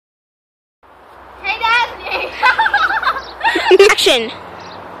Action.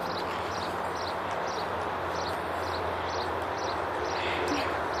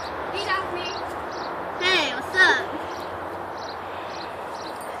 Hey, Daphne. Hey, what's up?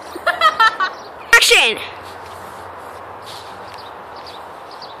 Action.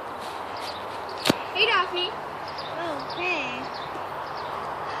 Hey, Daphne. Oh, hey.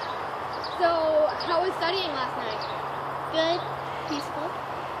 So, how was studying last night? Good. Peaceful.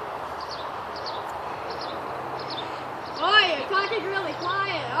 Oh, you're talking really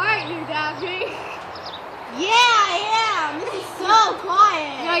quiet, aren't you, Daphne? Yeah, I am. This is so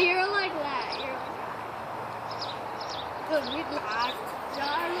quiet. No, you're like that. You're like that. Good, relax. No,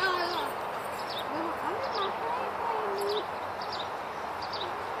 I'm not playing.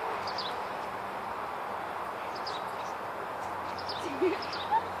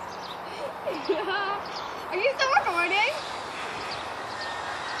 Are you still recording?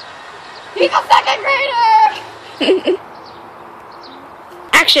 He's a second grader!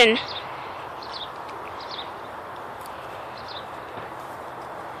 Action.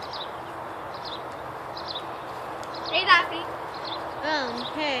 Hey, Daphne.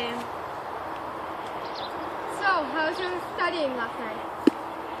 Hey. So, how was your studying last night?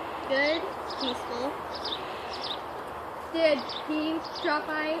 Good. Peaceful. Did he drop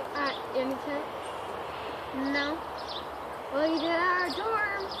by at any chance? No. Well, you did at our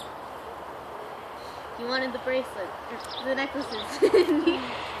dorm. You wanted the bracelet. The necklaces.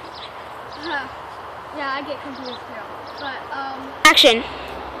 Yeah, I get confused too. But, Action.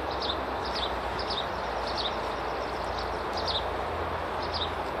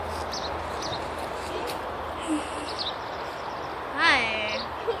 Hi.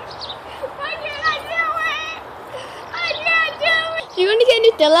 why can't I do it? I can't do it! Do you want to get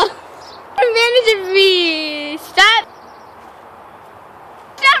Nutella? Manage me. Stop.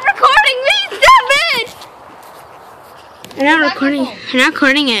 Stop recording me. Stop it. I'm not recording. I'm not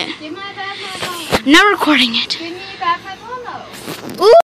recording it. Give me back my phone. I'm not recording it. Give me back my phone though. Ooh.